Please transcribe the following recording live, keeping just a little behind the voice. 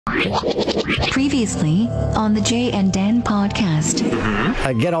Previously on the J&D podcast.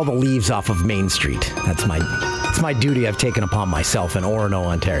 I get all the leaves off of Main Street. It's my duty I've taken upon myself in Orono,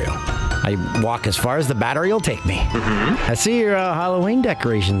 Ontario. I walk as far as the battery will take me. I see your Halloween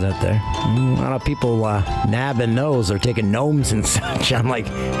decorations out there. A lot of people nabbing those or taking gnomes and such. I'm like,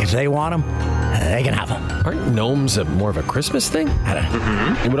 if they want them, they can have them. Aren't gnomes more of a Christmas thing? I don't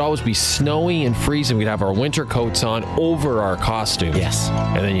know. It would always be snowy and freezing. We'd have our winter coats on over our costumes. Yes.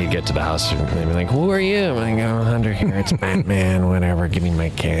 And then you'd get to the house and they'd be like, who are you? I'm like, oh, Hunter here. It's Batman, whatever. Give me my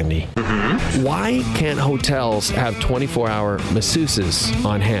candy. Why can't hotels have 24-hour masseuses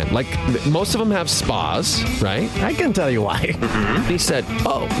on hand? Like, most of them have spas, right? I can tell you why. He said,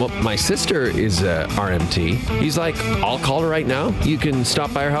 oh, well, my sister is a RMT. He's like, I'll call her right now. You can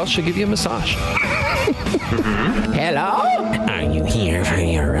stop by her house. She'll give you a massage. Hello? Are you here for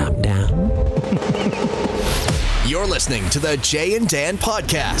your rub-down? You're listening to the J and Dan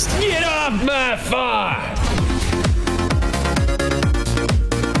podcast. Get off my farm!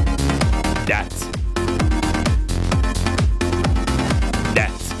 That's.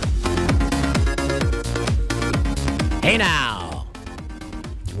 Hey now.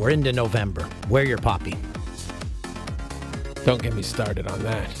 We're into November. Wear your poppy. Don't get me started on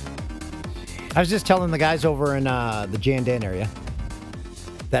that. I was just telling the guys over in the J&D area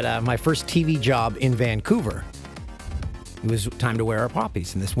that my first TV job in Vancouver, it was time to wear our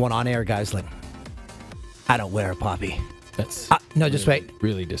poppies. And this one on-air guy's like, I don't wear a poppy. That's no, just really, wait.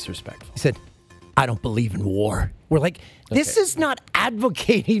 Really disrespectful. He said, I don't believe in war. We're like, this is not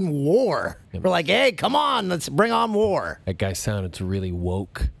advocating war. We're like, hey, come on, let's bring on war. That guy sounded really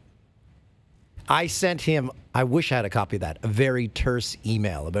woke. I sent him, I wish I had a copy of that, a very terse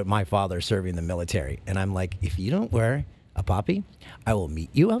email about my father serving the military. And I'm like, if you don't wear a poppy, I will meet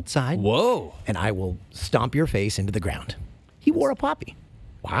you outside. Whoa. And I will stomp your face into the ground. He wore a poppy.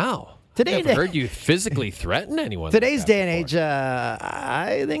 Wow. Today, I've never heard you physically threaten anyone. Today's like day and before. age,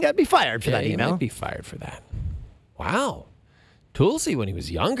 I think I'd be fired for that You email. might be fired for that. Wow. Toolsy, when he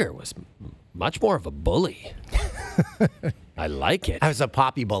was younger, was much more of a bully. I like it. I was a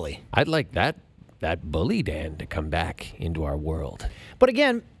poppy bully. I'd like that bully Dan to come back into our world. But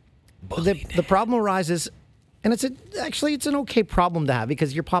again, the problem arises, and it's an okay problem to have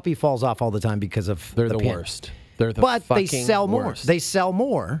because your poppy falls off all the time because of They're the pin. worst. They're the But they fucking sell more. worst. They sell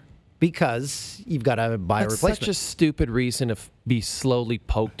more because you've got to buy a That's replacement. such a stupid reason to be slowly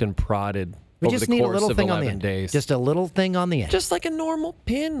poked and prodded we over just the need a course little of thing on 11 the end. days. Just a little thing on the end. Just like a normal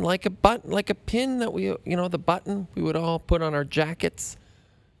pin, like a pin that we, the button we would all put on our jackets.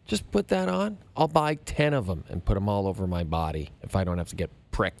 Just put that on. I'll buy 10 of them and put them all over my body if I don't have to get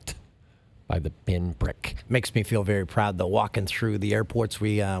pricked by the pin prick. Makes me feel very proud, though, walking through the airports.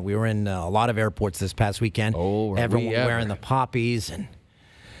 We were in a lot of airports this past weekend. Oh, everyone wearing the poppies. And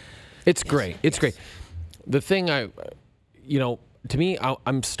it's great. It's great. The thing to me,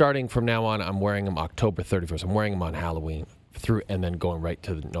 I'm starting from now on, I'm wearing them October 31st. I'm wearing them on Halloween and then going right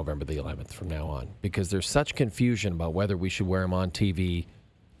to November the 11th from now on because there's such confusion about whether we should wear them on TV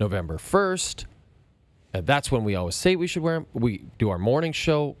November 1st. And that's when we always say we should wear them. We do our morning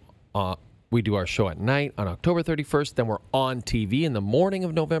show. We do our show at night on October 31st. Then we're on TV in the morning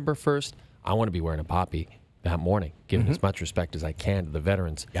of November 1st. I want to be wearing a poppy that morning, giving as much respect as I can to the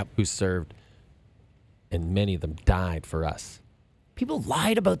veterans who served, and many of them died for us. people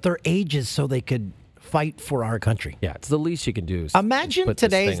lied about their ages so they could fight for our country. Yeah, it's the least you can do. Imagine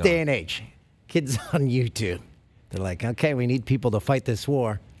today's day and age. Kids on YouTube. They're like, okay, we need people to fight this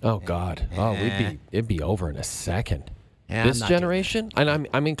war. Oh, God. Oh, it'd be over in a second. Yeah, this generation, and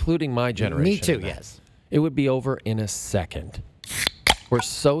I'm including my generation. Me too, yes. It would be over in a second. We're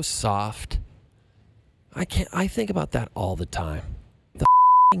so soft. I think about that all the time. The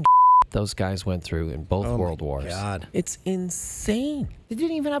those guys went through in both world wars. God. It's insane. They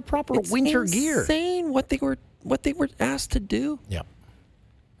didn't even have proper winter gear. It's insane what they were asked to do. Yep.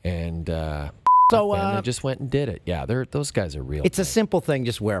 And so they just went and did it. Yeah, those guys are real. It's a simple thing.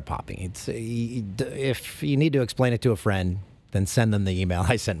 Just wear a poppy. It's if you need to explain it to a friend, then send them the email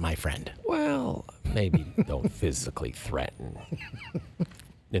I sent my friend. Well, maybe don't physically threaten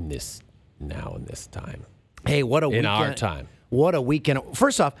in this time. Hey, what a weekend. In our time. What a weekend.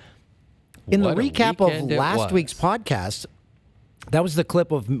 First off, in the recap of last week's podcast, that was the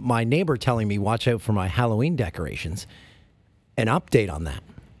clip of my neighbor telling me, watch out for my Halloween decorations. An update on that.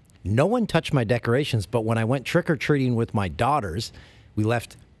 No one touched my decorations, but when I went trick-or-treating with my daughters, we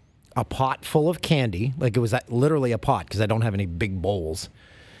left a pot full of candy. Like, it was literally a pot because I don't have any big bowls.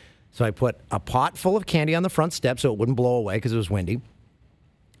 So I put a pot full of candy on the front step so it wouldn't blow away because it was windy,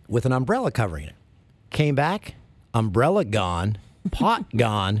 with an umbrella covering it. Came back, umbrella gone, Pot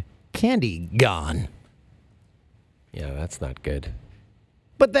gone, candy gone. Yeah, that's not good.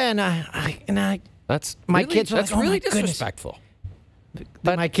 But then That's my really, kids were that's like, oh really my goodness. disrespectful.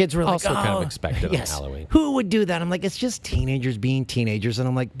 But my kids were like, also kind of "Oh, expected yes. on Halloween. Who would do that?" I'm like, it's just teenagers being teenagers. And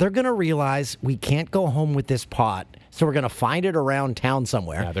I'm like, they're going to realize we can't go home with this pot. So we're going to find it around town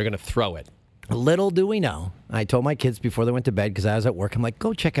somewhere. Yeah, they're going to throw it. Little do we know. I told my kids before they went to bed, because I was at work, I'm like,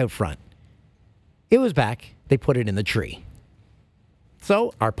 go check out front. It was back. They put it in the tree.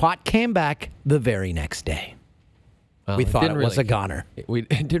 So our pot came back the very next day. Well, We thought it didn't was a goner. It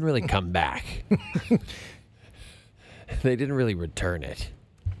didn't really come back. They didn't really return it.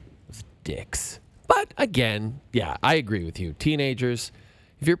 Those dicks. But again, yeah, I agree with you. Teenagers,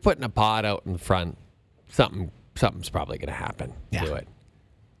 if you're putting a pot out in front, something's probably going to happen to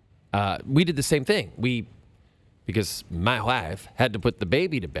it. We did the same thing. Because my wife had to put the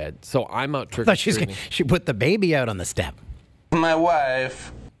baby to bed, so I'm out trick-or-treating. She put the baby out on the step. My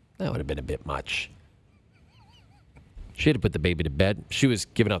wife. That would have been a bit much. She had to put the baby to bed. She was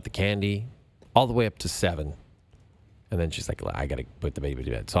giving out the candy all the way up to 7. And then she's like, I got to put the baby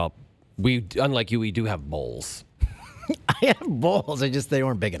to bed. So unlike you, we do have bowls. I have bowls. They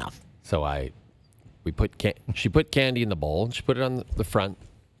weren't big enough. So she put candy in the bowl, and she put it on the front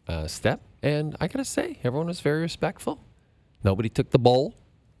step. And I got to say, everyone was very respectful. Nobody took the bowl.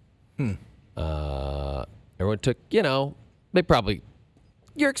 Everyone took, they probably,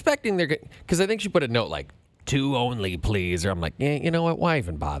 you're expecting because I think she put a note like, 2 only, please. Or I'm like, yeah, you know what? Why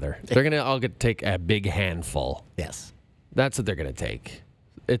even bother? They're going to all get to take a big handful. Yes. That's what they're going to take.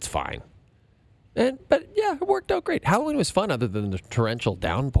 It's fine. But yeah, it worked out great. Halloween was fun other than the torrential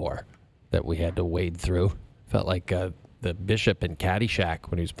downpour that we had to wade through. Felt like the bishop in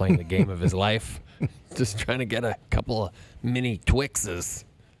Caddyshack when he was playing the game of his life. Just trying to get a couple of mini Twixes.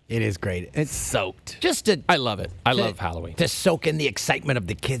 It is great. It's soaked. I love it. I love Halloween. To soak in the excitement of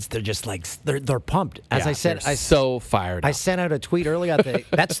the kids. They're just like, they're pumped. As I said, so fired up. I sent out a tweet earlier.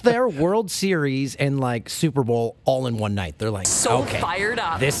 That's their World Series and like Super Bowl all in one night. They're like, okay, fired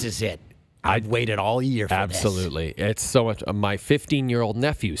up. This is it. I've waited all year for Absolutely. It's so much. My 15-year-old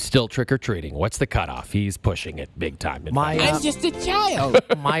nephew still trick-or-treating. What's the cutoff? He's pushing it big time. I'm just a child.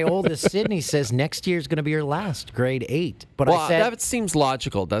 My oldest, Sydney, says next year's going to be her last, grade 8. But well, I said, that seems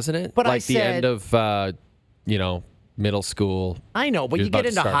logical, doesn't it? But like I the said, end of, middle school. I know, but You're you about get to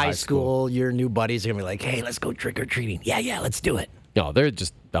into start high school, your new buddies are going to be like, hey, let's go trick-or-treating. Yeah, let's do it. No, they're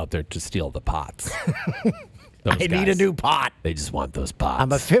just out there to steal the pots. I need a new pot. They just want those pots.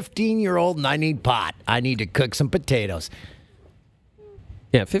 I'm a 15-year-old and I need pot. I need to cook some potatoes.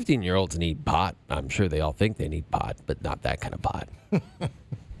 Yeah, 15-year-olds need pot. I'm sure they all think they need pot, but not that kind of pot.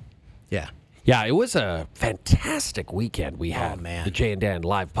 Yeah. Yeah, it was a fantastic weekend we had. Oh, man. The J&D Dan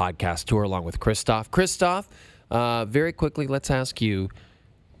live podcast tour along with Christoph. Christoph, very quickly, let's ask you,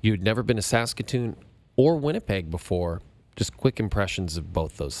 you'd never been to Saskatoon or Winnipeg before. Just quick impressions of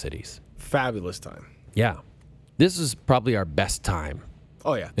both those cities. Fabulous time. Yeah. This is probably our best time.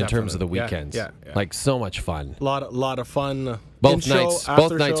 Oh yeah, in terms of the definitely. weekends. Yeah. Like so much fun. Lot of fun. Both In-show, nights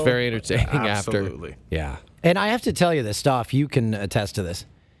after-show. very entertaining Absolutely. after. Yeah. And I have to tell you this stuff. You can attest to this.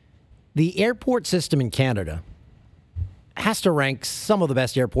 The airport system in Canada has to rank some of the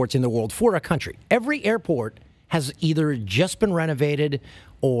best airports in the world for a country. Every airport has either just been renovated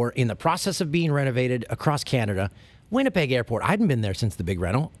or in the process of being renovated across Canada. Winnipeg Airport, I hadn't been there since the big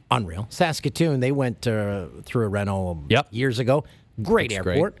reno. Unreal. Saskatoon, they went through a reno years ago. Great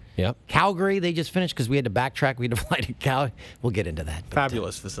airport. Great. Yep. Calgary, they just finished because we had to backtrack. We had to fly to Calgary. We'll get into that.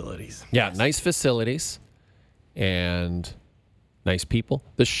 Fabulous facilities. Yeah, nice facilities and nice people.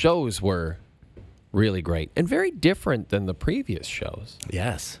 The shows were really great and very different than the previous shows.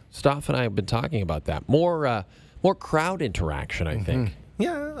 Yes. Stoff and I have been talking about that. More crowd interaction, I think.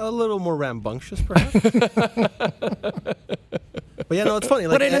 Yeah, a little more rambunctious, perhaps. But yeah, no, it's funny.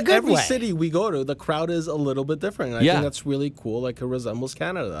 Like But in a good every way. city we go to, the crowd is a little bit different. And I think that's really cool. Like it resembles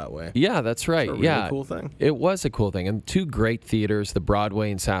Canada that way. Yeah, that's right. It's a really yeah, cool thing. It was a cool thing, and 2 great theaters: the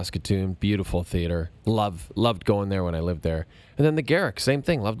Broadway in Saskatoon, beautiful theater. Loved going there when I lived there, and then the Garrick, same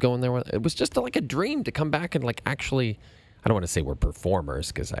thing. Loved going there. It was just like a dream to come back and like actually. I don't want to say we're performers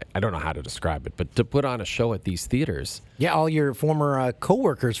because I don't know how to describe it, but to put on a show at these theaters. Yeah, all your former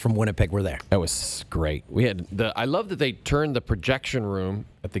coworkers from Winnipeg were there. That was great. We had I love that they turned the projection room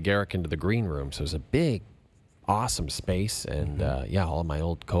at the Garrick into the green room, so it was a big, awesome space. And all of my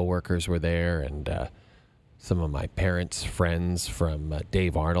old coworkers were there, and some of my parents' friends from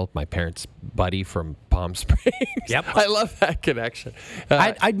Dave Arnold, my parents' buddy from Palm Springs. Yep. I love that connection.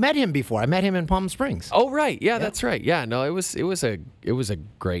 I'd met him before. I met him in Palm Springs. Oh right, yeah, that's right. Yeah, no, it was a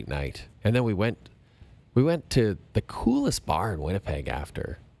great night. And then we went We went to the coolest bar in Winnipeg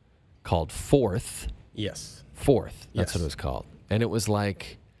after, called Fourth. Yes. Fourth. That's what it was called. And it was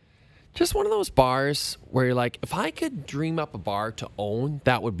like just one of those bars where you're like, if I could dream up a bar to own,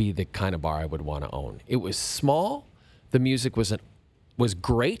 that would be the kind of bar I would want to own. It was small. The music was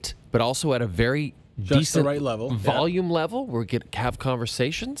great, but also at a very decent the right level. volume level where we could have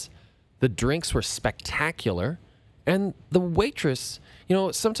conversations. The drinks were spectacular. And the waitress, you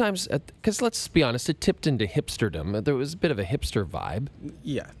know, sometimes, because let's be honest, it tipped into hipsterdom. There was a bit of a hipster vibe.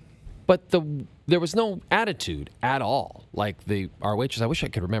 Yeah. But there was no attitude at all. Like our waitress, I wish I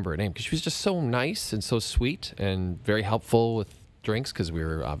could remember her name because she was just so nice and so sweet and very helpful with drinks because we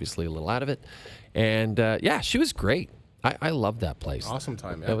were obviously a little out of it. And yeah, she was great. I loved that place. Awesome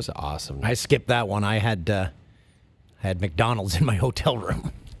time. Yeah. It was awesome. I skipped that one. I had McDonald's in my hotel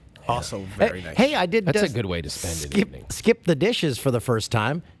room. Also very nice. Hey, I did. That's a good way to spend an evening. Skip the dishes for the first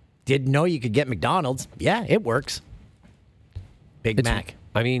time. Didn't know you could get McDonald's. Yeah, it works. Big Mac.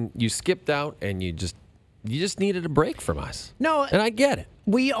 I mean, you skipped out and you just needed a break from us. No, and I get it.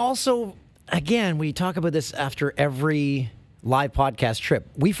 We also, again, we talk about this after every live podcast trip.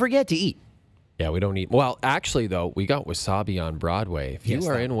 We forget to eat. Yeah, we don't eat. Well, actually, though, we got Wasabi on Broadway. If you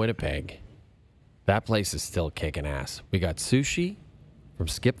are in Winnipeg, that place is still kicking ass. We got sushi from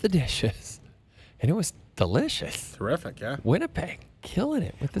Skip the Dishes, and it was delicious. Terrific, yeah. Winnipeg, killing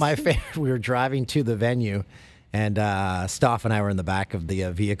it with the My favorite, we were driving to the venue, and Stoff and I were in the back of the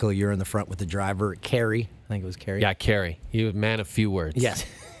vehicle. You're in the front with the driver, Carrie. I think it was Carrie. Yeah, Carrie. He was a man of few words. Yes.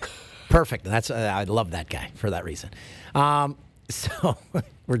 Perfect. I love that guy for that reason. So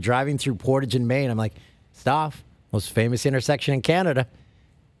we're driving through Portage in Maine. I'm like, Stoff, most famous intersection in Canada.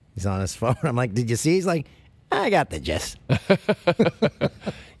 He's on his phone. I'm like, did you see? He's like, I got the gist.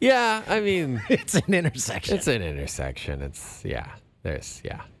 Yeah, I mean, it's an intersection. It's an intersection. It's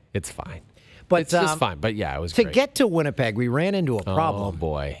it's fine. But it's just fine. But yeah, it was to great. get to Winnipeg. We ran into a problem. Oh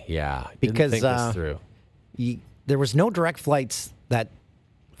boy, yeah. Because Didn't think this through. There was no direct flights that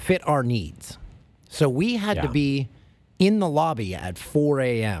fit our needs, so we had to be in the lobby at 4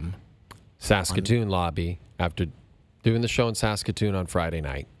 a.m. Saskatoon lobby after doing the show in Saskatoon on Friday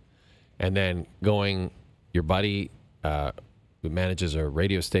night, and then going. Your buddy who manages a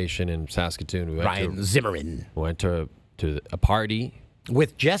radio station in Saskatoon. Ryan Zimmerman. Went to a party.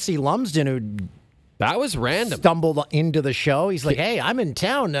 With Jesse Lumsden, who that was random. Stumbled into the show. He's like, hey, I'm in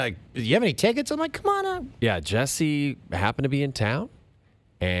town. Do you have any tickets? I'm like, come on up. Yeah, Jesse happened to be in town.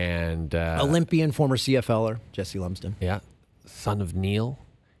 And Olympian, former CFLer, Jesse Lumsden. Yeah, son of Neil.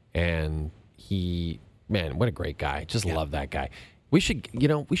 And man, what a great guy. Just love that guy. We should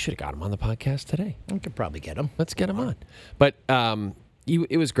have got him on the podcast today. We could probably get him. Let's get him on. But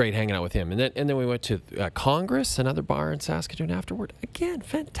it was great hanging out with him. And then we went to Congress, another bar in Saskatoon afterward. Again,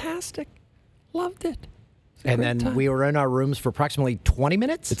 fantastic. Loved it. And then we were in our rooms for approximately 20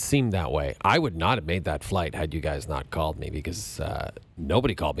 minutes? It seemed that way. I would not have made that flight had you guys not called me because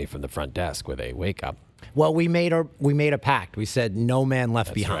nobody called me from the front desk with a wake-up. Well, we made a pact. We said no man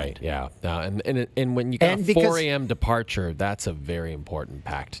left behind. Right. Yeah. And when you got a 4 a.m. departure, that's a very important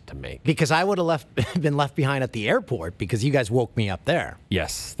pact to make. Because I would have been left behind at the airport because you guys woke me up there.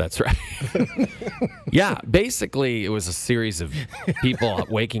 Yes, that's right. Yeah. Basically, it was a series of people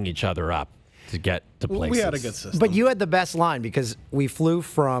waking each other up to get to places. We had a good system. But you had the best line because we flew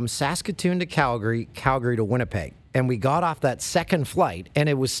from Saskatoon to Calgary to Winnipeg, and we got off that second flight, and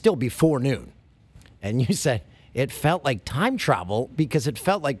it was still before noon. And you said it felt like time travel because it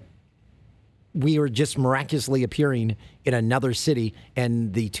felt like we were just miraculously appearing in another city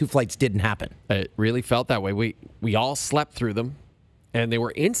and the two flights didn't happen. It really felt that way. We all slept through them, and they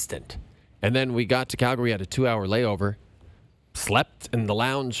were instant. And then we got to Calgary, we had a 2-hour layover, slept in the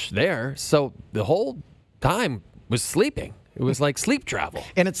lounge there. So the whole time was sleeping. It was like sleep travel.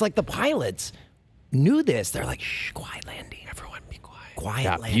 And it's like the pilots knew this. They're like, shh, quiet landing. Everyone be quiet. Quiet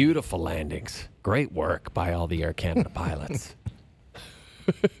landing. Beautiful landings. Great work by all the Air Canada pilots.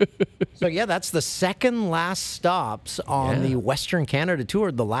 So, yeah, that's the second last stops on the Western Canada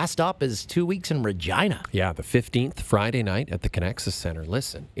tour. The last stop is 2 weeks in Regina. Yeah, the 15th, Friday night at the Connexus Center.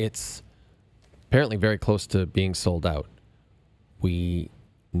 Listen, it's apparently very close to being sold out. We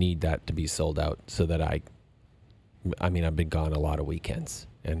need that to be sold out so that I've been gone a lot of weekends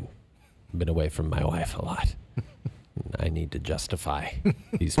and been away from my wife a lot. I need to justify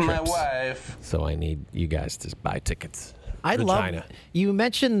these trips. My wife. So I need you guys to buy tickets. I love Regina. You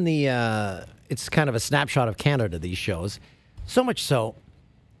mentioned it's kind of a snapshot of Canada, these shows. So much so,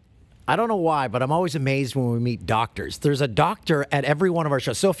 I don't know why, but I'm always amazed when we meet doctors. There's a doctor at every one of our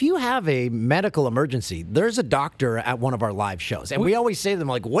shows. So if you have a medical emergency, there's a doctor at one of our live shows. And we always say to them,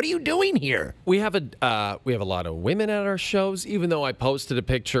 like, what are you doing here? We have a lot of women at our shows, even though I posted a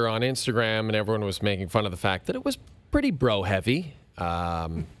picture on Instagram and everyone was making fun of the fact that it was pretty bro-heavy. Yeah,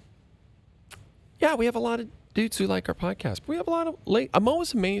 we have a lot of dudes who like our podcast. But we have a lot of I'm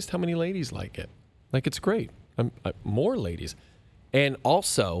always amazed how many ladies like it. Like, it's great. More ladies. And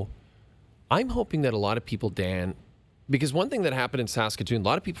also, I'm hoping that a lot of people, Dan, because one thing that happened in Saskatoon, a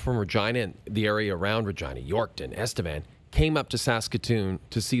lot of people from Regina and the area around Regina, Yorkton, Estevan, came up to Saskatoon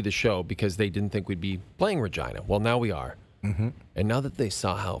to see the show because they didn't think we'd be playing Regina. Well, now we are. Mm-hmm. And now that they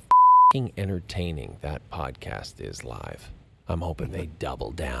saw how f***ing entertaining that podcast is live, I'm hoping they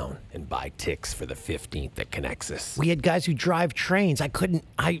double down and buy ticks for the 15th that connects us. We had guys who drive trains. I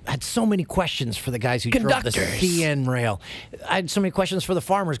had so many questions for the guys who drove the CN rail. I had so many questions for the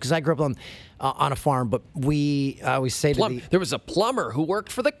farmers because I grew up on a farm. But I always say there was a plumber who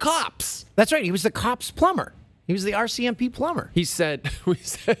worked for the cops. That's right. He was the cops' plumber. He was the RCMP plumber. We said,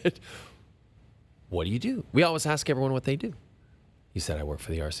 what do you do? We always ask everyone what they do. He said, I work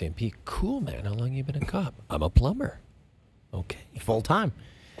for the RCMP. Cool, man. How long have you been a cop? I'm a plumber. Okay. Full time.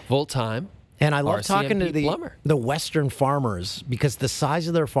 Full time. And I love RCMP talking to plumber. the Western farmers because the size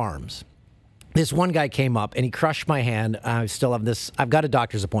of their farms. This one guy came up and he crushed my hand. I still have this. I've got a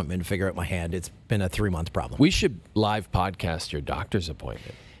doctor's appointment to figure out my hand. It's been a 3-month problem. We should live podcast your doctor's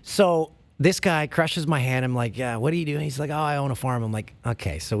appointment. So this guy crushes my hand. I'm like, yeah, what do you do? And he's like, oh, I own a farm. I'm like,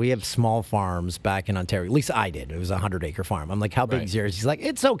 okay, so we have small farms back in Ontario. At least I did. It was a 100-acre farm. I'm like, how big is yours? He's like,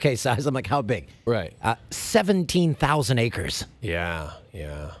 it's okay size. I'm like, how big? Right. 17,000 acres. Yeah,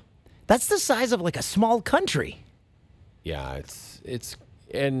 yeah. That's the size of like a small country. Yeah, it's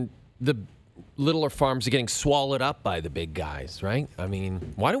and the littler farms are getting swallowed up by the big guys, right? I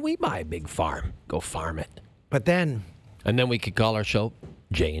mean, why don't we buy a big farm? Go farm it. But then... And then we could call our show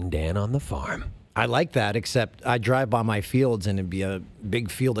J and Dan on the Farm. I like that, except I drive by my fields and it'd be a big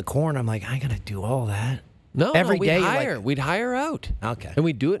field of corn. I'm like, I gotta do all that. No, we'd hire out. Okay. And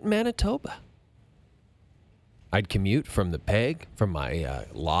we'd do it in Manitoba. I'd commute from the Peg, from my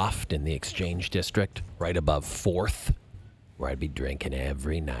loft in the Exchange District, right above 4th, where I'd be drinking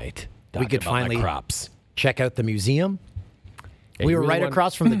every night. We could finally crops. Check out the museum. We were right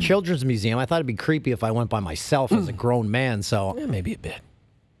across from the Children's Museum. I thought it'd be creepy if I went by myself as a grown man, so... Yeah, maybe a bit.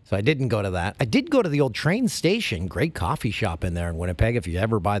 So I didn't go to that. I did go to the old train station. Great coffee shop in there in Winnipeg. If you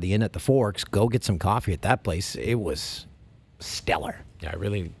ever buy the Inn at the Forks, go get some coffee at that place. It was stellar. Yeah, I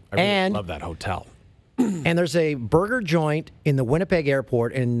really love that hotel. And there's a burger joint in the Winnipeg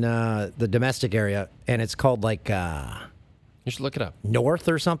airport in the domestic area, and it's called like... you should look it up. North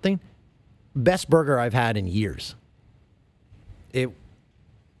or something. Best burger I've had in years. It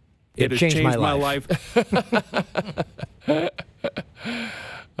changed my life.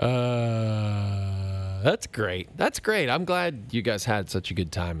 That's great. That's great. I'm glad you guys had such a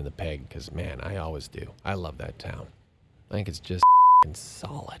good time in the Peg because, man, I always do. I love that town. I think it's just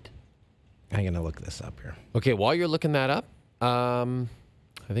solid. I'm going to look this up here. Okay, while you're looking that up, I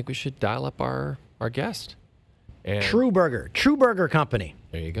think we should dial up our guest. And True Burger Company.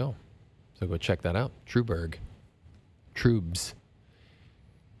 There you go. So go check that out. Troobs.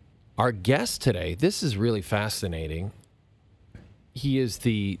 Our guest today, this is really fascinating. He is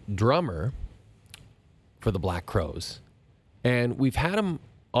the drummer for the Black Crowes. And we've had him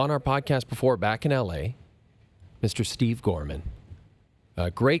on our podcast before back in LA, Mr. Steve Gorman.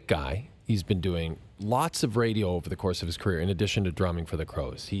 A great guy. He's been doing lots of radio over the course of his career, in addition to drumming for the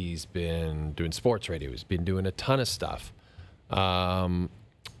Crowes. He's been doing sports radio. He's been doing a ton of stuff. Right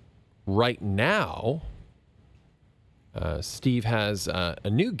now... Steve has a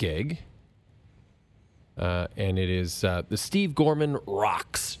new gig, and it is the Steve Gorman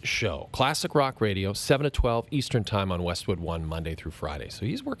Rocks Show. Classic rock radio, 7 to 12 Eastern Time on Westwood 1, Monday through Friday. So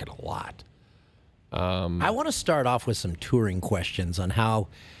he's working a lot. I want to start off with some touring questions on how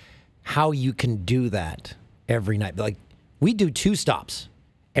you can do that every night. Like, we do 2 stops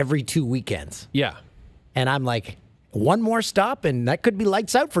every 2 weekends. Yeah. And I'm like... One more stop, and that could be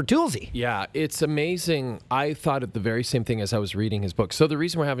lights out for Toolsy. Yeah, it's amazing. I thought of the very same thing as I was reading his book. So the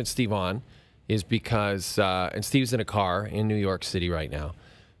reason we're having Steve on is because, and Steve's in a car in New York City right now.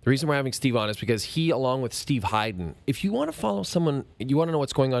 The reason we're having Steve on is because he, along with Steve Hyden, if you want to follow someone, you want to know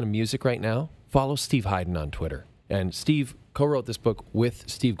what's going on in music right now, follow Steve Hyden on Twitter. And Steve co-wrote this book with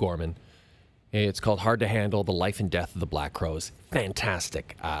Steve Gorman. It's called Hard to Handle, The Life and Death of the Black Crowes.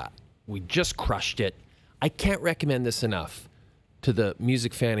 Fantastic. We just crushed it. I can't recommend this enough to the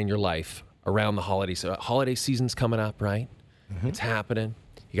music fan in your life around the holidays. Holiday season's coming up, right? Mm-hmm. It's happening.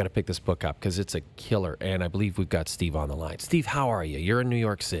 You got to pick this book up because it's a killer. And I believe we've got Steve on the line. Steve, how are you? You're in New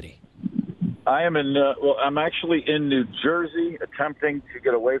York City. I am in, I'm actually in New Jersey attempting to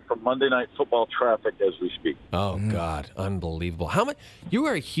get away from Monday Night Football traffic as we speak. Oh, God. Unbelievable. How much? You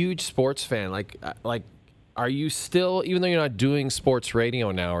are a huge sports fan. Like, are you still, even though you're not doing sports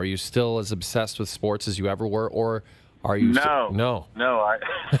radio now, are you still as obsessed with sports as you ever were? Or are you? No, I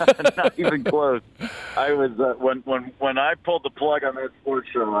not even close. I was when I pulled the plug on that sports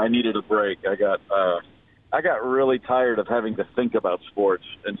show, I needed a break. I got really tired of having to think about sports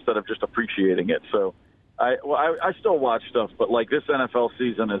instead of just appreciating it. So I still watch stuff, but like this NFL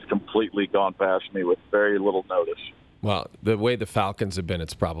season has completely gone past me with very little notice. Well, the way the Falcons have been,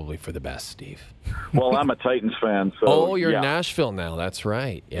 it's probably for the best, Steve. Well, I'm a Titans fan. So, oh, you're in Nashville now. That's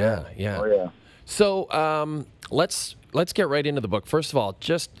right. Yeah. Oh, yeah. So let's get right into the book. First of all,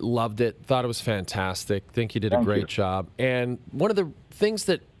 just loved it. Thought it was fantastic. Think you did a great job. And one of the things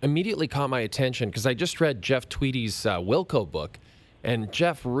that immediately caught my attention, because I just read Jeff Tweedy's Wilco book, and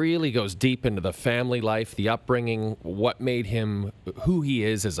Jeff really goes deep into the family life, the upbringing, what made him who he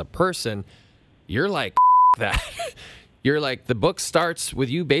is as a person. You're like that. You're like, the book starts with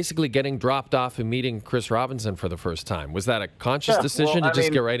you basically getting dropped off and meeting Chris Robinson for the first time. Was that a conscious decision to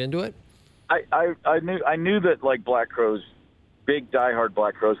just get right into it? I knew that like Black Crowes, big diehard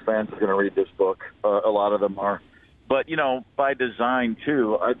Black Crowes fans are going to read this book. A lot of them are, but by design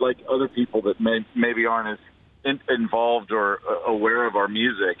too. I'd like other people that maybe aren't as involved or aware of our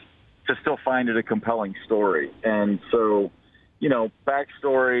music to still find it a compelling story. And so,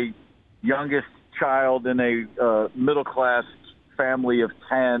 backstory: youngest child in a middle class family of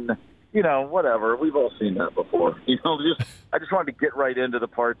 10. Whatever. We've all seen that before. I just wanted to get right into the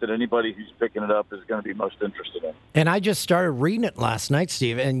part that anybody who's picking it up is going to be most interested in. And I just started reading it last night,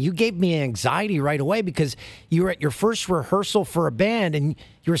 Steve, and you gave me anxiety right away because you were at your first rehearsal for a band and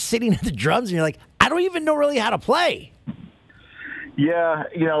you were sitting at the drums and you're like, I don't even know really how to play. Yeah,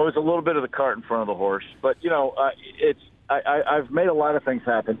 it was a little bit of the cart in front of the horse. But, I've made a lot of things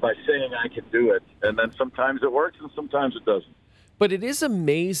happen by saying I can do it. And then sometimes it works and sometimes it doesn't. But it is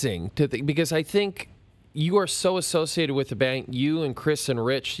amazing to think, because I think you are so associated with the band. You and Chris and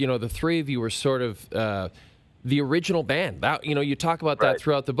Rich, the three of you were sort of the original band. That, you talk about that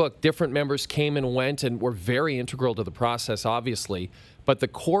throughout the book. Different members came and went and were very integral to the process, obviously. But the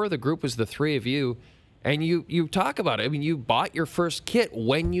core of the group was the three of you. And you talk about it. I mean, you bought your first kit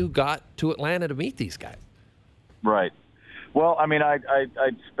when you got to Atlanta to meet these guys. Right. Well, I mean,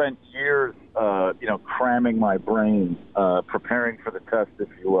 I'd spent years, cramming my brain, preparing for the test, if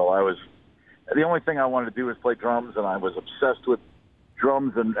you will. The only thing I wanted to do was play drums, and I was obsessed with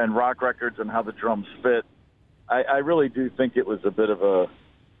drums and rock records and how the drums fit. I really do think it was a bit of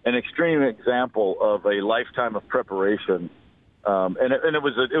an extreme example of a lifetime of preparation, and it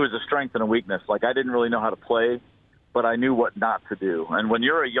was a strength and a weakness. Like, I didn't really know how to play, but I knew what not to do. And when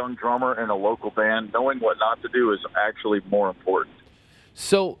you're a young drummer in a local band, knowing what not to do is actually more important.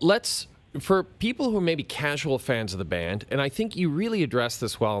 So for people who are maybe casual fans of the band, and I think you really address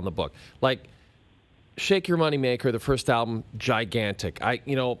this well in the book, like Shake Your Money Maker, the first album, gigantic.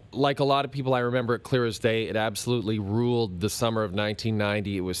 Like a lot of people, I remember it clear as day. It absolutely ruled the summer of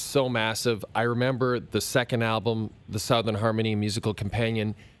 1990. It was so massive. I remember the second album, The Southern Harmony Musical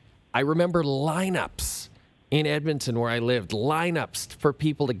Companion. I remember lineups in Edmonton where I lived, lineups for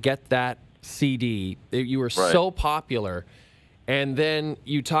people to get that CD. You were so popular. And then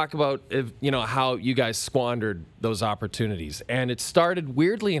you talk about, how you guys squandered those opportunities. And it started,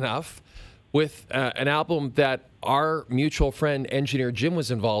 weirdly enough, with an album that our mutual friend, Engineer Jim, was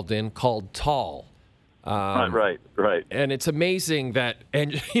involved in called Tall. Right. And it's amazing that,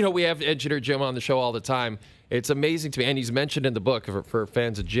 we have Engineer Jim on the show all the time. It's amazing to me, and he's mentioned in the book for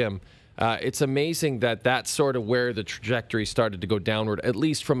fans of Jim. It's amazing that that's sort of where the trajectory started to go downward, at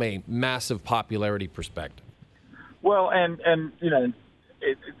least from a massive popularity perspective. Well, and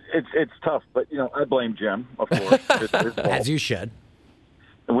it's tough, but I blame Jim, of course. It's his fault. As you should.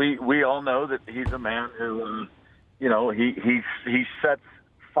 We all know that he's a man who, he sets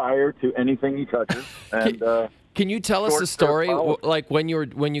fire to anything he touches, and. Can you tell us the story, like when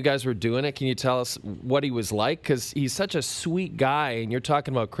you guys were doing it? Can you tell us what he was like? Because he's such a sweet guy, and you're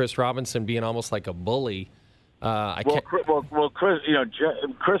talking about Chris Robinson being almost like a bully. Chris,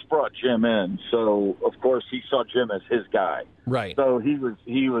 Chris brought Jim in, so of course he saw Jim as his guy. Right. So he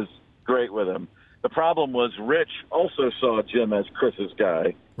was great with him. The problem was Rich also saw Jim as Chris's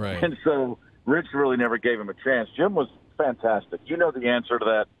guy, right? And so Rich really never gave him a chance. Jim was fantastic. You know the answer to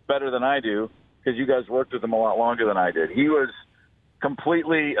that better than I do, because you guys worked with him a lot longer than I did. He was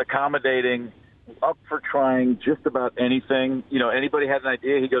completely accommodating, up for trying just about anything. You know, anybody had an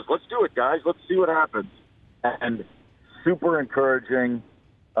idea, he goes, let's do it, guys. Let's see what happens. And super encouraging.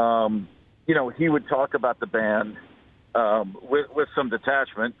 You know, he would talk about the band with some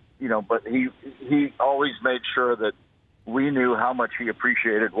detachment, you know, but he always made sure that we knew how much he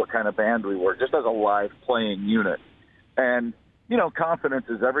appreciated what kind of band we were, just as a live playing unit. And, you know, confidence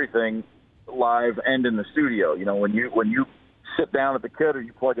is everything, live and in the studio. You know, when you sit down at the kit or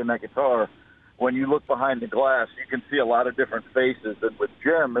you plug in that guitar, when you look behind the glass, you can see a lot of different faces. And with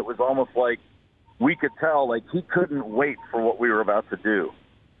Jim, it was almost like we could tell, like, he couldn't wait for what we were about to do.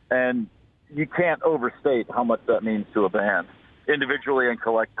 And you can't overstate how much that means to a band, individually and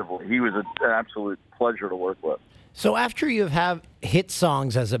collectively. He was an absolute pleasure to work with. So after you have hit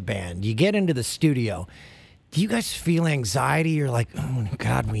songs as a band, you get into the studio. Do you guys feel anxiety? You're like, oh,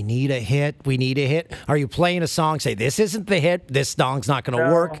 God, we need a hit. We need a hit. Are you playing a song, say, this isn't the hit, this song's not going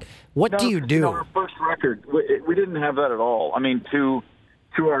to work? What do you do? You know, our first record, we didn't have that at all. I mean, to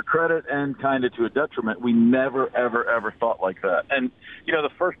our credit and kind of to a detriment, we never, ever, ever thought like that. And, you know,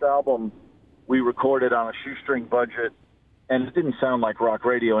 the first album we recorded on a shoestring budget, and it didn't sound like rock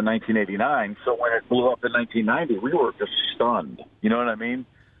radio in 1989. So when it blew up in 1990, we were just stunned. You know what I mean?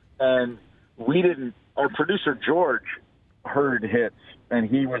 And we didn't. Our producer, George, heard hits, and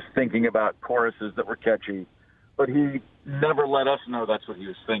he was thinking about choruses that were catchy, but he never let us know that's what he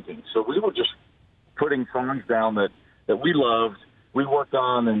was thinking. So we were just putting songs down that we loved, we worked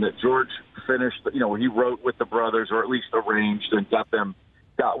on, and that George finished. You know, he wrote with the brothers, or at least arranged, and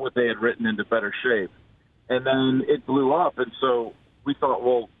got what they had written into better shape. And then it blew up, and so we thought,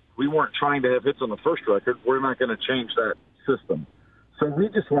 well, we weren't trying to have hits on the first record. We're not going to change that system. So we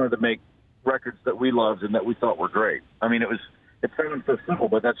just wanted to make records that we loved and that we thought were great. I mean, it sounds so simple,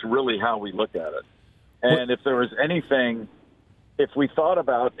 but that's really how we look at it. And if there was anything, if we thought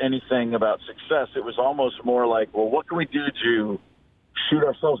about anything about success, it was almost more like, well, what can we do to shoot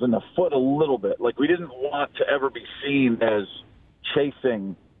ourselves in the foot a little bit? Like, we didn't want to ever be seen as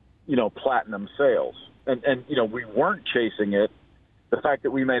chasing, you know, platinum sales. And you know, we weren't chasing it. The fact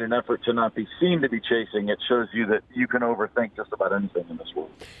that we made an effort to not be seen to be chasing it shows you that you can overthink just about anything in this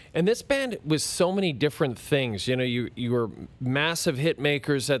world. And this band was so many different things. You know, you were massive hit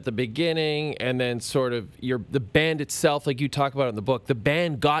makers at the beginning, and then sort of the band itself, like you talk about in the book, the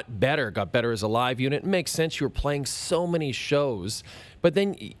band got better as a live unit. It makes sense. You were playing so many shows. But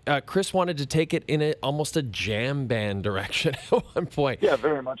then Chris wanted to take it in almost a jam band direction at one point. Yeah,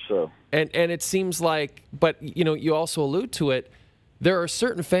 very much so. And it seems like, but you know, you also allude to it, there are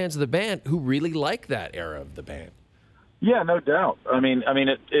certain fans of the band who really like that era of the band. Yeah, no doubt. I mean,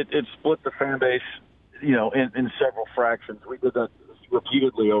 it split the fan base, you know, in several fractions. We did that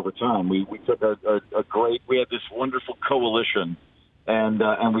repeatedly over time. We took we had this wonderful coalition,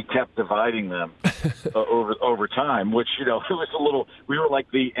 and we kept dividing them over time. Which, you know, it was a little. We were like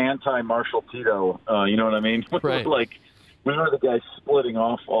the anti-Marshall Tito. You know what I mean? We were the guys splitting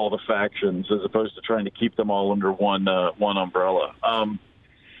off all the factions as opposed to trying to keep them all under one umbrella.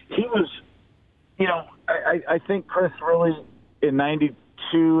 He was, you know, I think Chris really, in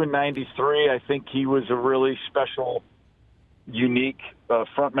 92 and 93, I think he was a really special, unique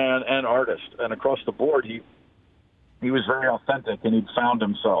frontman and artist. And across the board, he was very authentic, and he'd found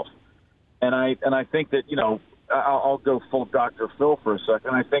himself. And I think that, you know, I'll go full Dr. Phil for a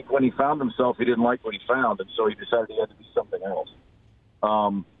second. I think when he found himself, he didn't like what he found, and so he decided he had to be something else.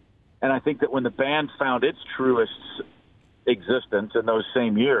 And I think that when the band found its truest existence in those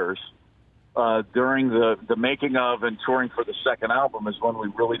same years, during the making of and touring for the second album is when we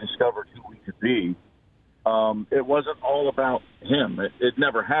really discovered who we could be. It wasn't all about him. It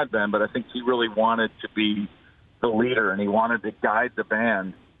never had been, but I think he really wanted to be the leader, and he wanted to guide the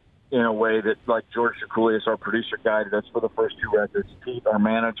band in a way that, like George Shakoulias, our producer, guided us for the first two records. Pete, our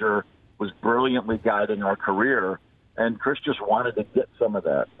manager, was brilliantly guiding our career, and Chris just wanted to get some of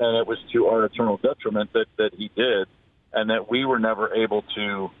that. And it was to our eternal detriment that he did, and that we were never able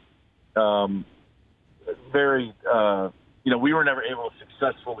to we were never able to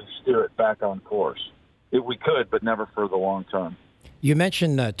successfully steer it back on course. We could, but never for the long term. You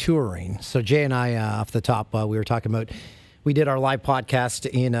mentioned touring. So Jay and I, off the top, we were talking about, we did our live podcast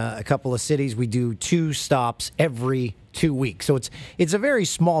in a couple of cities. We do 2 stops every 2 weeks. So it's a very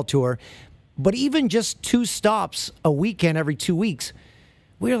small tour. But even just 2 stops a weekend every 2 weeks,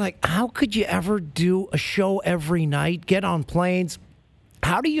 we were like, how could you ever do a show every night, get on planes?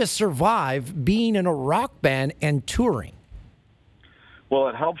 How do you survive being in a rock band and touring? Well,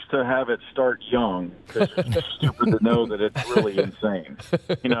 it helps to have it start young, because it's stupid to know that it's really insane.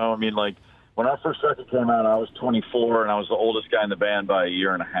 You know, I mean, like, when our first record came out, I was 24, and I was the oldest guy in the band by a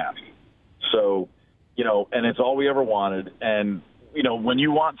year and a half. So, and it's all we ever wanted. And, when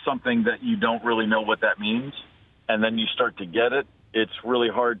you want something that you don't really know what that means, and then you start to get it, it's really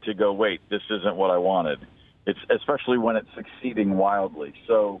hard to go, wait, this isn't what I wanted. It's especially when it's succeeding wildly.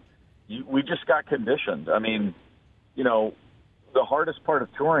 So we just got conditioned. I mean, the hardest part of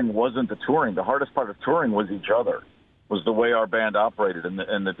touring wasn't the touring. The hardest part of touring was each other, was the way our band operated, and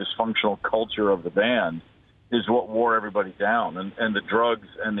the dysfunctional culture of the band is what wore everybody down, and the drugs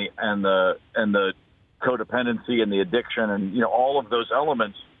and the codependency and the addiction and all of those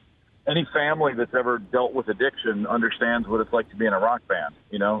elements. Any family that's ever dealt with addiction understands what it's like to be in a rock band.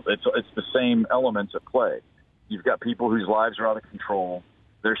 It's the same elements at play. You've got people whose lives are out of control.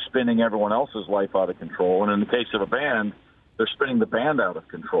 They're spinning everyone else's life out of control, and in the case of a band, they're spinning the band out of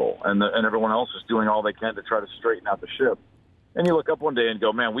control, and everyone else is doing all they can to try to straighten out the ship. And you look up one day and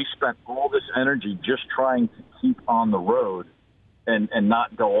go, man, we spent all this energy just trying to keep on the road and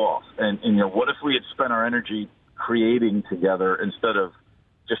not go off. And what if we had spent our energy creating together instead of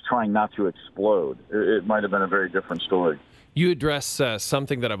just trying not to explode? It might have been a very different story. You address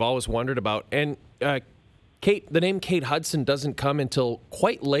something that I've always wondered about, and Kate, the name Kate Hudson doesn't come until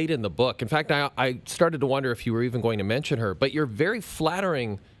quite late in the book. In fact, I started to wonder if you were even going to mention her, but you're very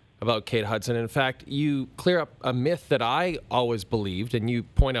flattering about Kate Hudson. In fact, you clear up a myth that I always believed, and you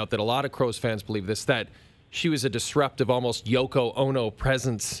point out that a lot of Crows fans believe this, that she was a disruptive, almost Yoko Ono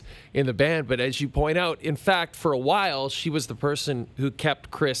presence in the band. But as you point out, in fact, for a while, she was the person who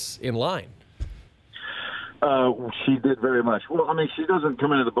kept Chris in line. She did very much. Well, I mean, she doesn't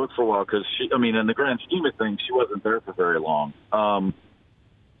come into the book for a while because in the grand scheme of things, she wasn't there for very long.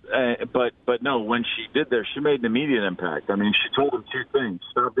 But no, when she did there, she made an immediate impact. I mean, she told him two things: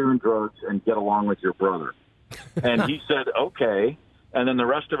 stop doing drugs and get along with your brother. And he said, okay. And then the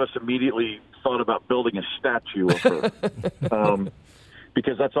rest of us immediately thought about building a statue of her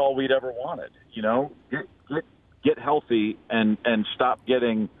because that's all we'd ever wanted. Get healthy and stop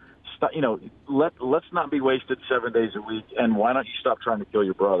getting. Let's not be wasted 7 days a week, and why don't you stop trying to kill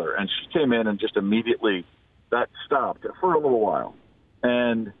your brother? And she came in and just immediately that stopped for a little while.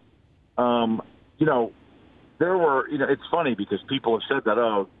 And, there were, it's funny because people have said that,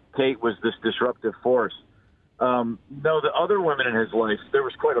 oh, Kate was this disruptive force. No, the other women in his life, there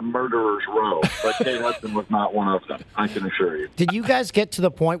was quite a murderer's row, but Kate Hudson was not one of them, I can assure you. Did you guys get to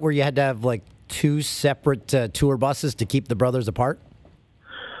the point where you had to have like two separate tour buses to keep the brothers apart?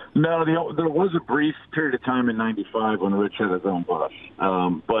 No, there was a brief period of time in '95 when Rich had his own bus,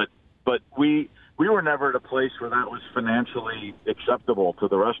 but we were never at a place where that was financially acceptable to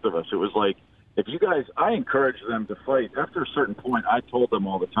the rest of us. It was like, if you guys, I encouraged them to fight. After a certain point, I told them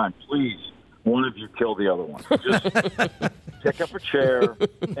all the time, please, one of you kill the other one. Just pick up a chair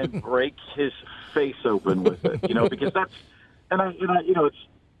and break his face open with it, because that's, but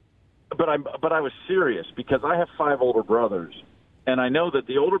I was serious because I have 5 older brothers. And I know that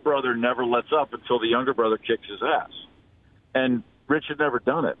the older brother never lets up until the younger brother kicks his ass. And Rich had never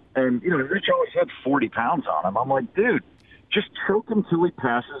done it. And, Rich always had 40 pounds on him. I'm like, dude, just choke him till he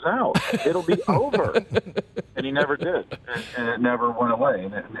passes out. It'll be over. And he never did. And it never went away.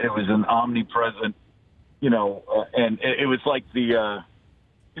 And it was an omnipresent, and it was like it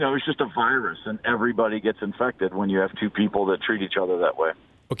was just a virus. And everybody gets infected when you have two people that treat each other that way.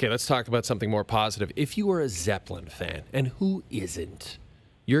 Okay, let's talk about something more positive. If you are a Zeppelin fan, and who isn't,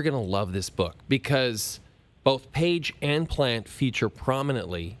 you're going to love this book because both Page and Plant feature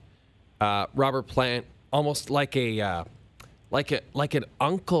prominently. Robert Plant, almost like an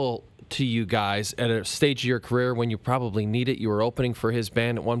uncle to you guys at a stage of your career when you probably need it. You were opening for his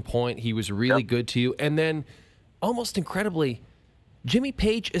band at one point. He was really good to you. And then, almost incredibly, Jimmy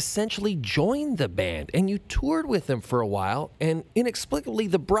Page essentially joined the band, and you toured with him for a while, and inexplicably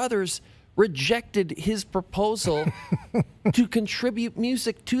the brothers rejected his proposal to contribute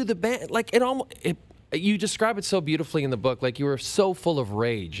music to the band. Like, you describe it so beautifully in the book, like you were so full of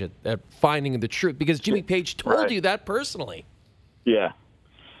rage at finding the truth, because Jimmy Page told you that personally. Yeah.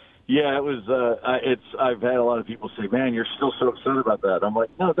 Yeah, it was. I've had a lot of people say, "Man, you're still so upset about that." I'm like,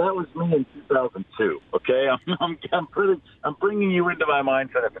 "No, that was me in 2002." Okay, I'm bringing you into my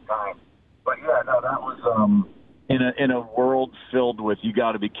mindset at the time. But yeah, no, that was in a world filled with "you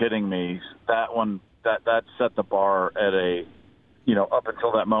got to be kidding me." That one that set the bar at a, up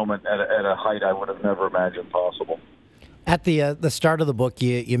until that moment at a height I would have never imagined possible. At the start of the book,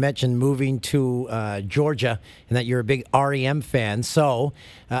 you mentioned moving to Georgia and that you're a big REM fan. So,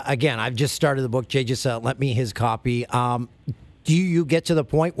 again, I've just started the book. Jay just lent me his copy. Do you get to the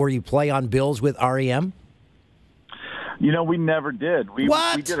point where you play on bills with REM? We never did. We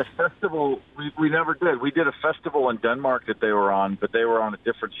did a festival. We never did. We did a festival in Denmark that they were on, but they were on a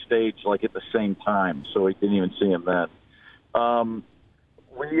different stage, like at the same time, so we didn't even see them then.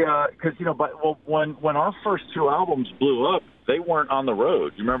 Because when our first two albums blew up, they weren't on the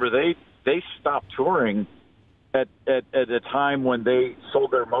road. You remember they stopped touring at a time when they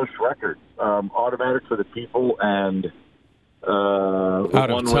sold their most records, Automatic for the People and Out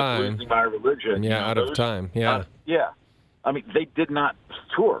of Time. Losing My Religion. Yeah, Out of Time. Yeah. Yeah. I mean, they did not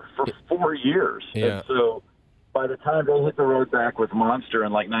tour for 4 years. Yeah. And so by the time they hit the road back with Monster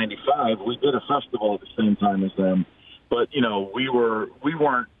in like 95, we did a festival at the same time as them. But, we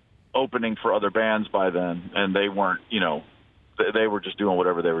weren't opening for other bands by then, and they weren't, they were just doing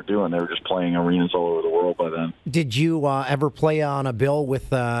whatever they were doing. They were just playing arenas all over the world by then. Did you ever play on a bill with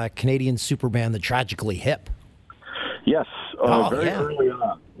Canadian super band, the Tragically Hip? Yes, very early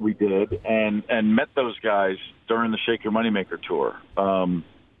on we did, and met those guys during the Shake Your Moneymaker tour. And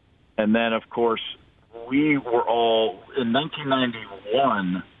then, of course, we were all, in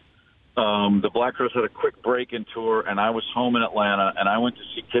 1991, the Black Crowes had a quick break in tour, and I was home in Atlanta, and I went to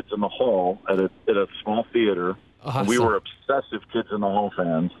see Kids in the Hall at a small theater. Awesome. We were obsessive Kids in the Hall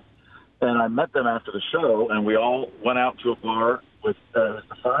fans. And I met them after the show, and we all went out to a bar with the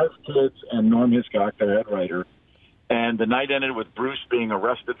 5 kids and Norm Hiscock, the head writer. And the night ended with Bruce being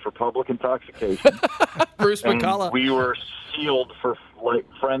arrested for public intoxication. Bruce McCullough. We were sealed for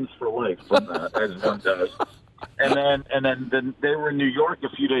friends for life from that, as one does. And then they were in New York a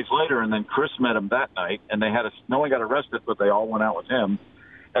few days later, and then Chris met him that night, and no one got arrested, but they all went out with him.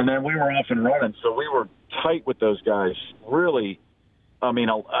 And then we were off and running, so we were tight with those guys. Really, I mean,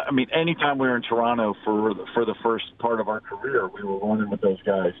 anytime we were in Toronto for the first part of our career, we were running with those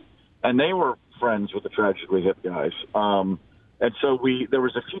guys, and they were friends with the Tragically Hip guys. And so there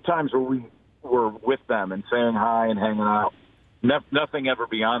was a few times where we were with them and saying hi and hanging out. Nothing ever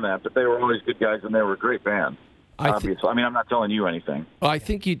beyond that, but they were always good guys, and they were a great band. Obviously, I'm not telling you anything. Well, I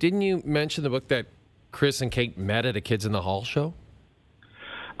think didn't you mention the book that Chris and Kate met at a Kids in the Hall show?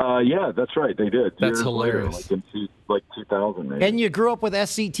 Yeah, that's right. They did. That's hilarious. Later, like in 2000, maybe. And you grew up with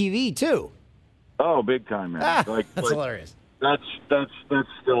SCTV too. Oh, big time, man! That's hilarious. That's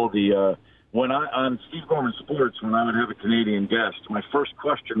still the on Steve Gorman Sports, when I would have a Canadian guest, my first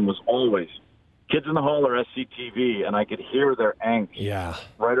question was always Kids in the Hall or SCTV, and I could hear their angst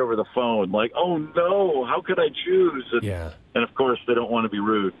right over the phone, like, oh no, how could I choose? And of course, they don't want to be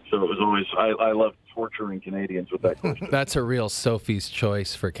rude, so it was always I love torturing Canadians with that question. That's a real Sophie's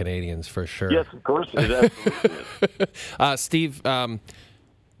choice for Canadians, for sure. Yes, of course it is. Steve,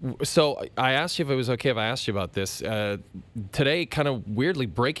 so I asked you if it was okay if I asked you about this. Today, kind of weirdly,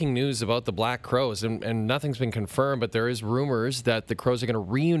 breaking news about the Black Crowes, and nothing's been confirmed, but there is rumors that the Crowes are going to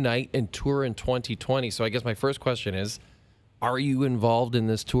reunite and tour in 2020. So I guess my first question is, are you involved in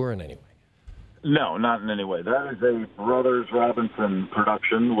this tour in any way? No, not in any way. That is a Brothers Robinson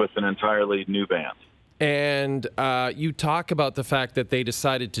production with an entirely new band. And you talk about the fact that they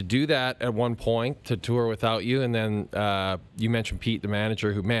decided to do that at one point, to tour without you, and then you mentioned Pete, the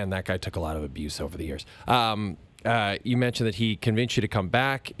manager, who, man, that guy took a lot of abuse over the years. You mentioned that he convinced you to come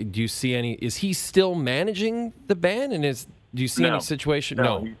back. Do you see any? Is he still managing the band? And do you see any situation?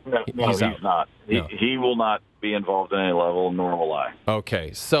 No, he's not. He will not be involved in any level, nor will I.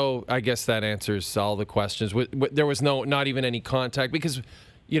 Okay, so I guess that answers all the questions. There was not even any contact, because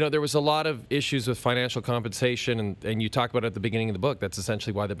there was a lot of issues with financial compensation, and you talk about it at the beginning of the book. That's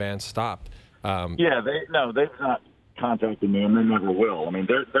essentially why the band stopped. They've not contacted me, and they never will. I mean,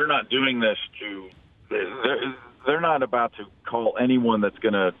 they're not doing this to. They're not about to call anyone that's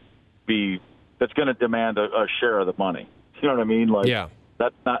going to demand a share of the money. You know what I mean?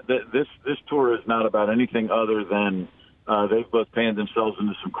 That's not this tour is not about anything other than they've both painted themselves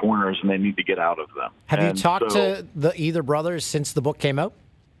into some corners, and they need to get out of them. Have you talked to either brothers since the book came out?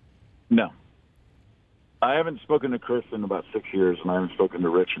 No. I haven't spoken to Chris in about 6 years, and I haven't spoken to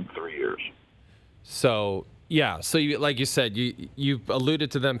Rich in 3 years. So, you, like you said, you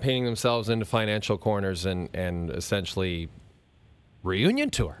alluded to them painting themselves into financial corners and essentially reunion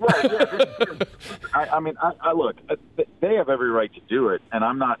tour. Right, yeah. Look, they have every right to do it, and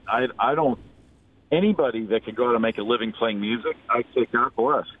I don't, anybody that can go out and make a living playing music, I say, God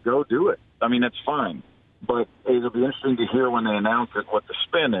bless, go do it. I mean, it's fine. But it'll be interesting to hear when they announce it what the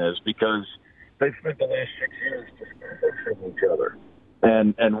spin is, because they've spent the last 6 years just pushing each other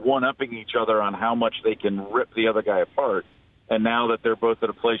and one-upping each other on how much they can rip the other guy apart. And now that they're both at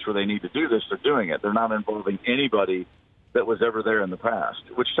a place where they need to do this, they're doing it. They're not involving anybody that was ever there in the past,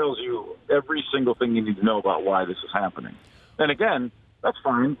 which tells you every single thing you need to know about why this is happening. And again, that's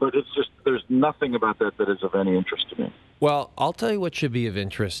fine, but it's just there's nothing about that is of any interest to me. Well, I'll tell you what should be of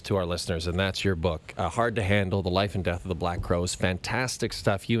interest to our listeners, and that's your book, Hard to Handle, The Life and Death of the Black Crows. Fantastic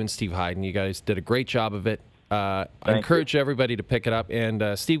stuff. You and Steve Hayden, you guys did a great job of it. I encourage everybody to pick it up.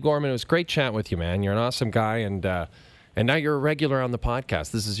 And Steve Gorman, it was great chatting with you, man. You're an awesome guy, and now you're a regular on the podcast.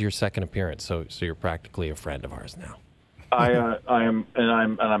 This is your second appearance, so you're practically a friend of ours now. I am,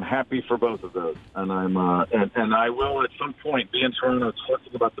 and I'm happy for both of those. And and I will at some point be in Toronto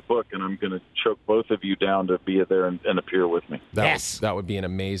talking about the book, and I'm going to choke both of you down to be there and appear with me. That would be an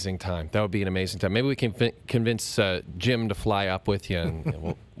amazing time. That would be an amazing time. Maybe we can convince Jim to fly up with you,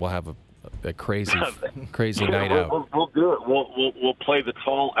 and we'll have a crazy night out. We'll do it. We'll play the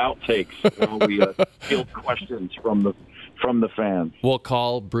tall outtakes while we field questions from the fans. We'll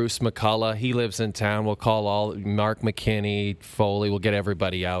call Bruce McCullough. He lives in town. We'll call all Mark McKinney, Foley. We'll get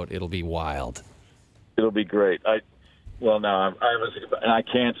everybody out. It'll be wild. It'll be great. I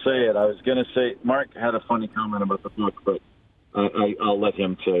can't say it. I was going to say Mark had a funny comment about the book, but I'll let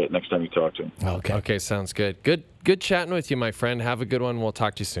him say it next time you talk to him. Okay, sounds good. Good chatting with you, my friend. Have a good one. We'll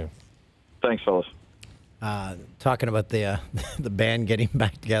talk to you soon. Thanks, fellas. Talking about the band getting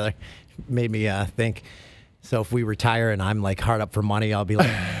back together made me think. So if we retire and I'm like hard up for money, I'll be like,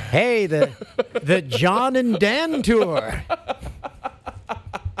 "Hey, the JON and DAN Tour."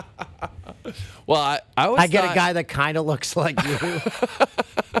 Well, I get a guy that kind of looks like you,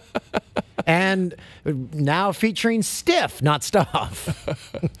 and now featuring Stiff, not Stuff.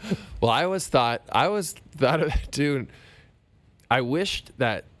 Well, I always thought dude. I wished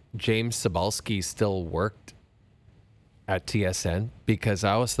that James Cebulski still worked at TSN, because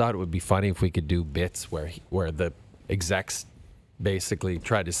I always thought it would be funny if we could do bits where the execs basically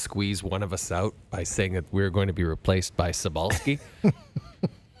try to squeeze one of us out by saying that we're going to be replaced by Cebulski.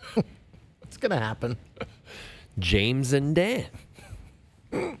 It's going to happen. James and Dan.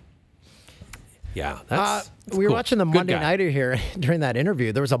 Yeah, that's we were cool. watching the Monday Nighter here during that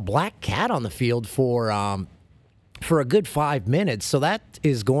interview. There was a black cat on the field for a good 5 minutes. So that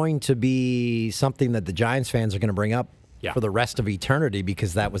is going to be something that the Giants fans are going to bring up for the rest of eternity,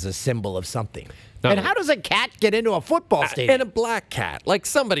 because that was a symbol of something. And how does a cat get into a football stadium? And a black cat. Like,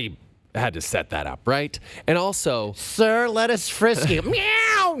 somebody had to set that up, right? And also, "Sir, let us frisk you."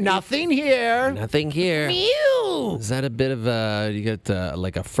 Meow! Nothing here. Nothing here. Meow! Is that a bit of you got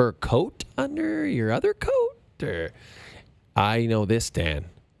like a fur coat under your other coat? Or I know this, Dan,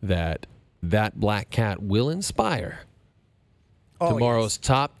 that black cat will inspire tomorrow's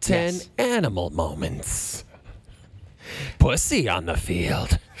top 10 animal moments. Pussy on the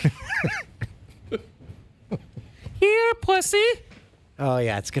field. Here, pussy. Oh,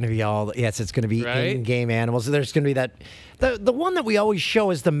 yeah, it's going to be it's going to be in-game animals. There's going to be that. The one that we always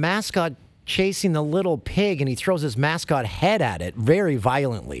show is the mascot chasing the little pig, and he throws his mascot head at it very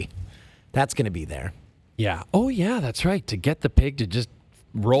violently. That's going to be there. Yeah. Oh, yeah, that's right. To get the pig to just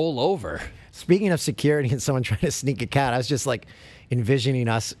roll over. Speaking of security and someone trying to sneak a cat, I was just like envisioning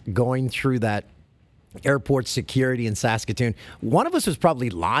us going through that airport security in Saskatoon. One of us was probably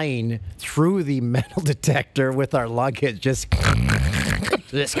lying through the metal detector with our luggage, just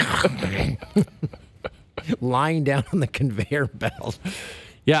lying down on the conveyor belt.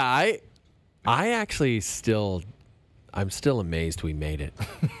 Yeah, I actually I'm still amazed we made it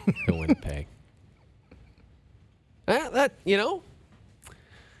to Winnipeg. You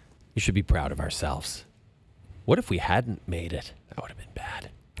should be proud of ourselves. What if we hadn't made it? That would have been bad.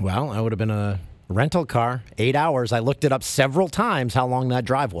 Well, that would have been a rental car, 8 hours. I looked it up several times how long that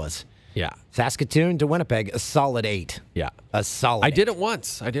drive was. Yeah. Saskatoon to Winnipeg, a solid 8. Yeah. A solid 8. I did it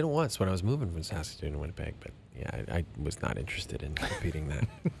once when I was moving from Saskatoon to Winnipeg, but yeah, I was not interested in repeating that.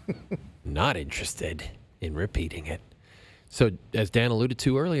 Not interested in repeating it. So, as Dan alluded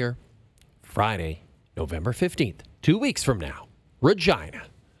to earlier, Friday, November 15th, 2 weeks from now, Regina.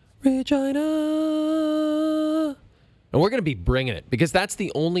 And we're going to be bringing it, because that's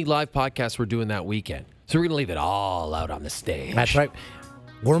the only live podcast we're doing that weekend. So we're going to leave it all out on the stage. That's right.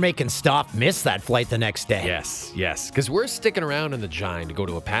 We're making Stoff miss that flight the next day. Yes, because we're sticking around in the Giant to go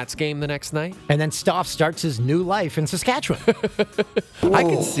to a Pats game the next night. And then Stoff starts his new life in Saskatchewan. I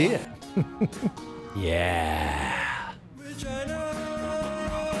can see it. Yeah.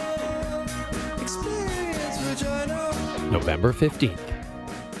 November 15th.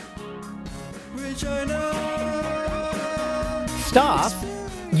 Stoff,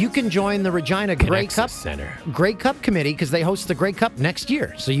 you can join the Regina Grey Cup Committee, because they host the Grey Cup next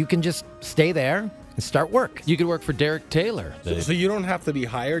year. So you can just stay there and start work. You could work for Derek Taylor. So you don't have to be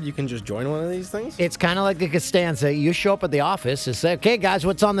hired. You can just join one of these things? It's kind of like a Costanza. You show up at the office and say, "Okay, guys,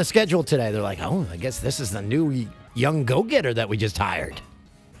 what's on the schedule today?" They're like, "Oh, I guess this is the new young go-getter that we just hired."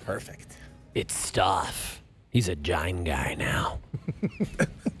 Perfect. It's Stoff. He's a giant guy now.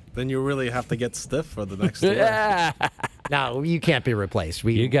 Then you really have to get stiff for the next tour. Yeah. No, you can't be replaced.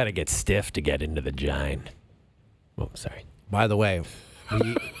 You got to get stiff to get into the giant. Oh, sorry. By the way,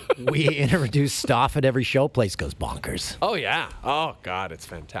 we introduce Stoff at every show. Place goes bonkers. Oh, yeah. Oh, God, it's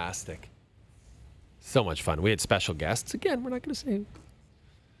fantastic. So much fun. We had special guests. Again, we're not going to say.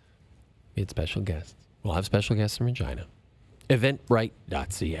 We had special guests. We'll have special guests in Regina.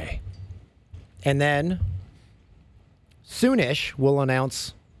 Eventbrite.ca. And then, soonish, we'll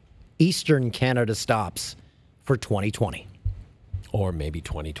announce Eastern Canada stops for 2020. Or maybe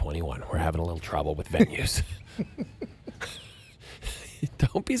 2021. We're having a little trouble with venues.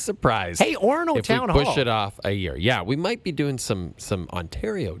 Don't be surprised. Hey, Orono Town Hall. Hall. Push it off a year. Yeah, we might be doing some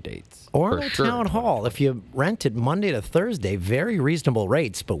Ontario dates. Orono Town Hall. If you rent it Monday to Thursday, very reasonable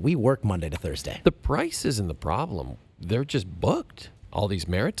rates, but we work Monday to Thursday. The price isn't the problem. They're just booked. All these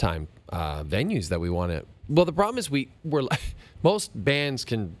maritime venues that we want to. Well, the problem is we're most bands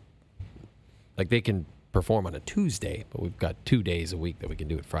can, like, they can perform on a Tuesday, but we've got 2 days a week that we can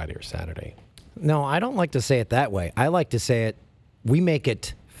do it Friday or Saturday. No, I don't like to say it that way. I like to say it, we make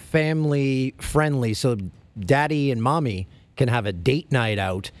it family friendly so daddy and mommy can have a date night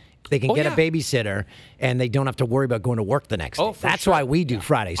out. They can get a babysitter, and they don't have to worry about going to work the next day. That's why we do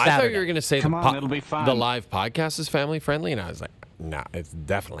Friday, Saturday. I thought you were going to say it'll be fun. The live podcast is family friendly, and I was like, no, it's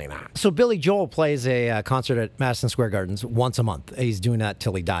definitely not. So Billy Joel plays a concert at Madison Square Gardens once a month. He's doing that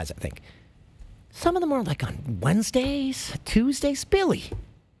till he dies, I think. Some of them are like on Wednesdays, Tuesdays. Billy,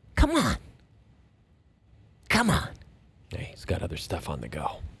 come on. Come on. Hey, he's got other stuff on the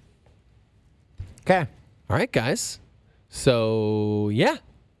go. Okay. All right, guys. So, yeah.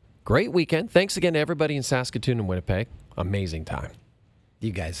 Great weekend. Thanks again to everybody in Saskatoon and Winnipeg. Amazing time.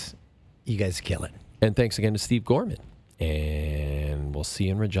 You guys kill it. And thanks again to Steve Gorman. And we'll see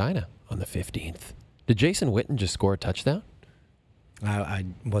you in Regina on the 15th. Did Jason Witten just score a touchdown? I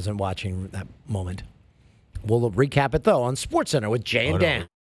wasn't watching that moment. We'll recap it, though, on SportsCenter with J&D.